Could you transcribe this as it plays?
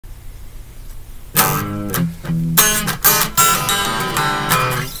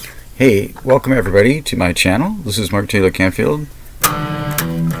Hey, welcome everybody to my channel. This is Mark Taylor-Canfield.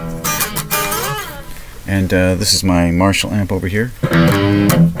 And this is my Marshall amp over here.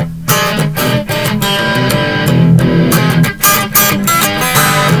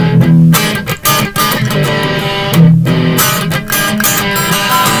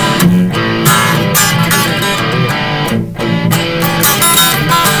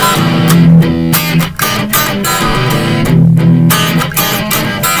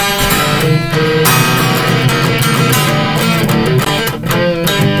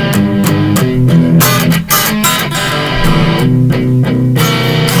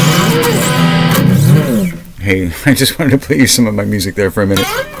 Hey, I just wanted to play you some of my music there for a minute.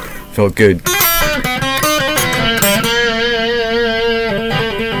 Felt good.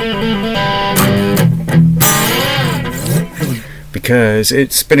 Because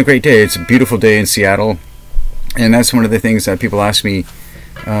it's been a great day. It's a beautiful day in Seattle. And that's one of the things that people ask me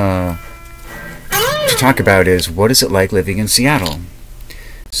to talk about is, what is it like living in Seattle?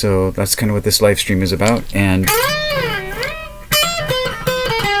 So that's kind of what this live stream is about. And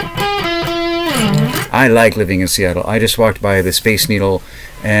I like living in Seattle. I just walked by the Space Needle,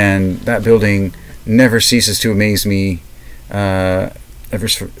 and that building never ceases to amaze me. Ever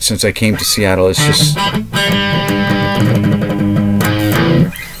since I came to Seattle, it's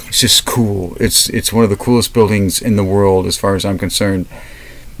just cool. It's one of the coolest buildings in the world, as far as I'm concerned.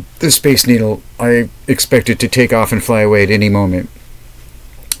 The Space Needle, I expect it to take off and fly away at any moment.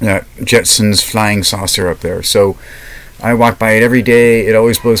 That Jetsons flying saucer up there. So I walk by it every day. It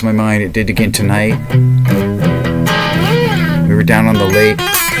always blows my mind. It did again tonight. We were down on the lake.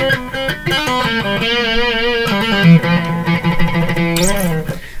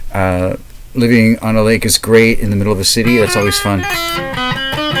 Living on a lake is great in the middle of the city. That's always fun.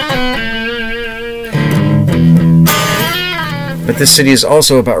 But this city is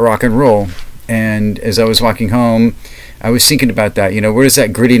also about rock and roll. And as I was walking home, I was thinking about that. You know, where does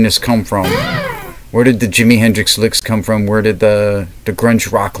that grittiness come from? Where did the Jimi Hendrix licks come from? Where did the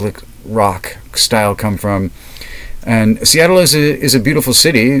grunge rock style come from? And Seattle is a beautiful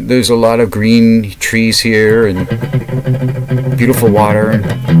city. There's a lot of green trees here and beautiful water.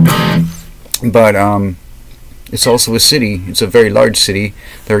 But it's also a city. It's a very large city.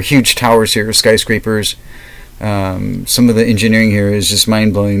 There are huge towers here, skyscrapers. Some of the engineering here is just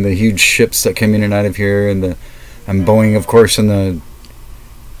mind-blowing. The huge ships that come in and out of here, and Boeing, of course, and the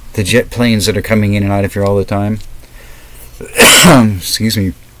jet planes that are coming in and out of here all the time. Excuse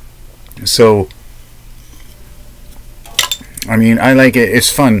me. So, I mean, I like it.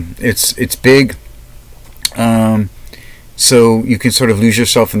 It's fun. It's big. So you can sort of lose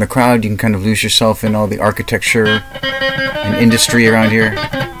yourself in the crowd. You can kind of lose yourself in all the architecture and industry around here.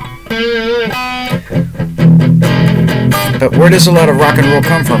 But where does a lot of rock and roll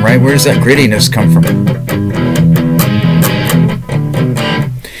come from, right? Where does that grittiness come from?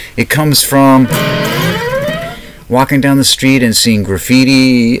 It comes from walking down the street and seeing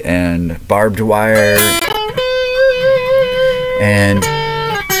graffiti and barbed wire and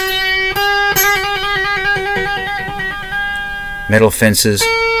metal fences.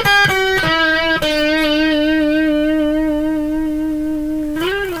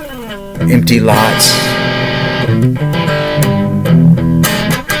 Empty lots.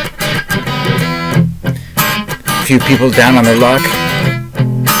 A few people down on their luck.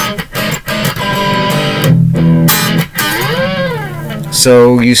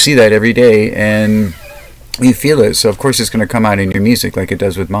 So you see that every day and you feel it. So of course it's going to come out in your music like it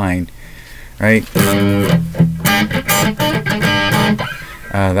does with mine, right?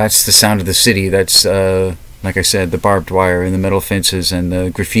 That's the sound of the city. That's, like I said, the barbed wire and the metal fences and the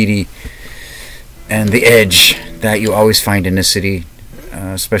graffiti and the edge that you always find in a city,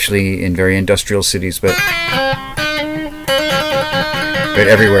 especially in very industrial cities, but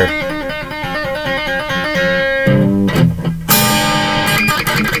everywhere.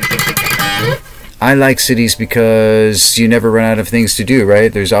 I like cities because you never run out of things to do,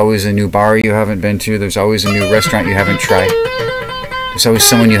 right? There's always a new bar you haven't been to. There's always a new restaurant you haven't tried. There's always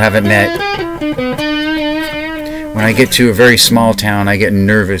someone you haven't met. When I get to a very small town, I get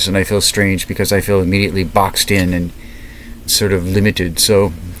nervous and I feel strange because I feel immediately boxed in and sort of limited.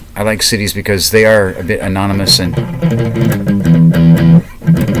 So I like cities because they are a bit anonymous and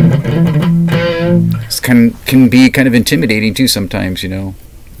it can be kind of intimidating too sometimes, you know.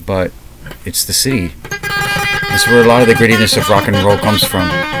 But it's the city. That's where a lot of the grittiness of rock and roll comes from.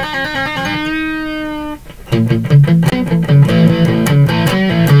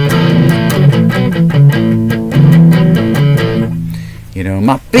 You know,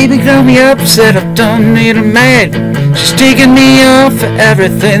 my baby got me upset, I've done made her mad. She's taking me off for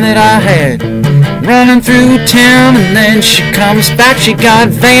everything that I had, running through town, and then she comes back. She got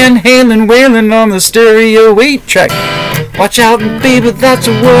Van Halen wailing on the stereo 8-track. Watch out, baby, that's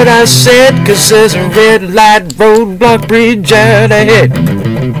what I said, 'cause there's a red light roadblock bridge out ahead.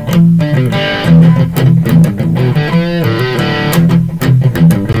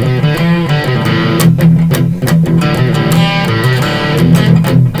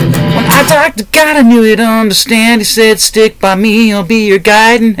 When I talked to God, I knew he'd understand. He said, stick by me, I'll be your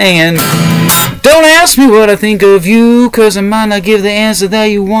guiding hand. Don't ask me what I think of you, 'cause I might not give the answer that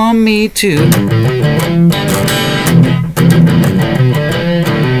you want me to.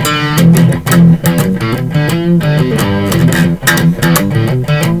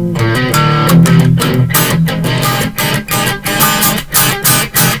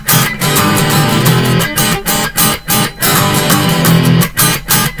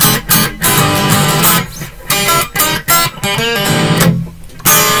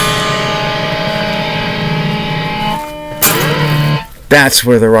 That's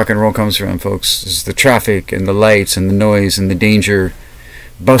where the rock and roll comes from, folks. Is the traffic and the lights and the noise and the danger.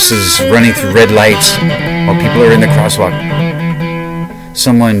 Buses running through red lights while people are in the crosswalk.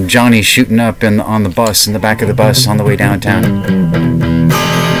 Someone, Johnny, shooting up on the bus, in the back of the bus on the way downtown.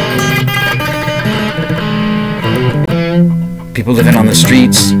 People living on the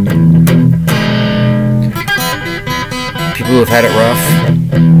streets. People who have had it rough.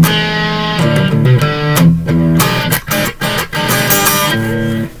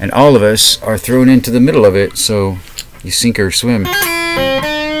 And all of us are thrown into the middle of it, so you sink or swim.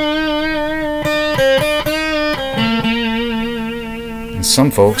 And some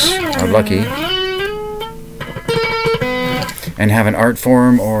folks are lucky and have an art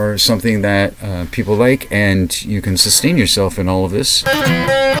form or something that people like, and you can sustain yourself in all of this.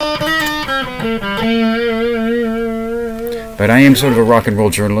 But I am sort of a rock and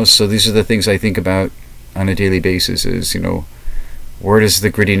roll journalist, so these are the things I think about on a daily basis is, where does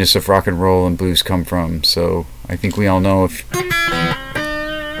the grittiness of rock and roll and blues come from? So I think we all know if you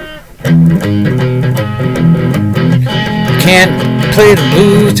can't play the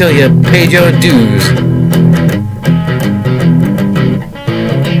blues till you paid your dues.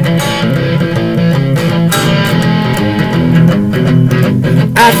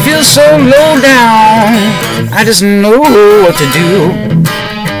 I feel so low down, I just know what to do.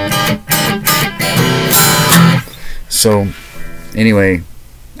 So anyway,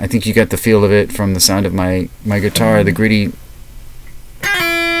 I think you got the feel of it from the sound of my guitar, the gritty,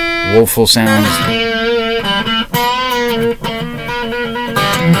 woeful sounds.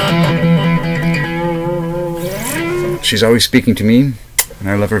 She's always speaking to me, and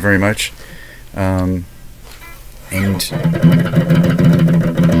I love her very much. And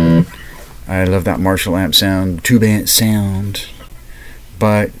I love that Marshall amp sound, tube amp sound.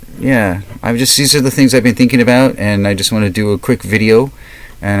 But yeah, these are the things I've been thinking about, and I just want to do a quick video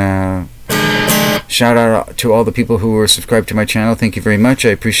and shout out to all the people who are subscribed to my channel. Thank you very much. I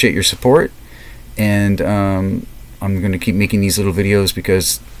appreciate your support, and I'm going to keep making these little videos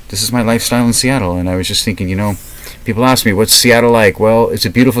because this is my lifestyle in Seattle. And I was just thinking, people ask me, what's Seattle like? Well, it's a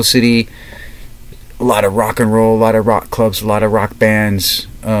beautiful city, a lot of rock and roll, a lot of rock clubs, a lot of rock bands.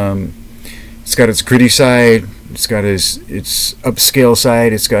 It's got its gritty side, it's got its upscale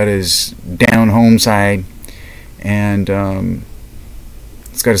side, it's got its down home side, and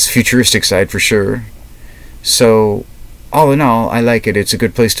it's got its futuristic side for sure. So all in all, I like it. It's a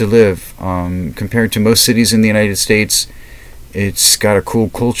good place to live. Compared to most cities in the United States, it's got a cool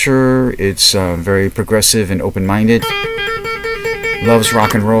culture, it's very progressive and open-minded, loves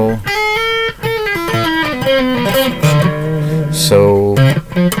rock and roll.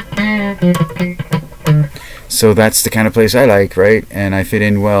 So that's the kind of place I like, right? And I fit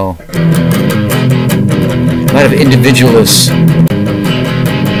in well. A lot of individualists.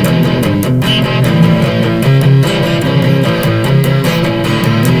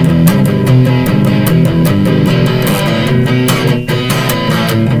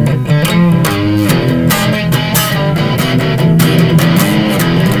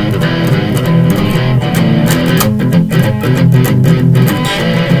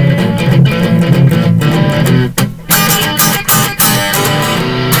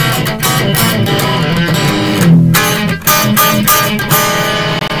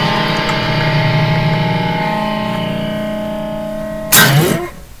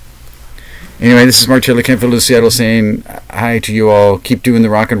 Anyway, this is Mark Taylor-Canfield of Seattle saying hi to you all. Keep doing the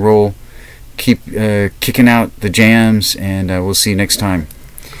rock and roll. Keep kicking out the jams, and we'll see you next time.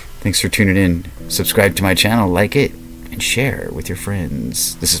 Thanks for tuning in. Subscribe to my channel, like it, and share with your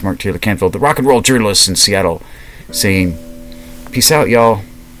friends. This is Mark Taylor-Canfield, the rock and roll journalist in Seattle. saying, peace out, y'all.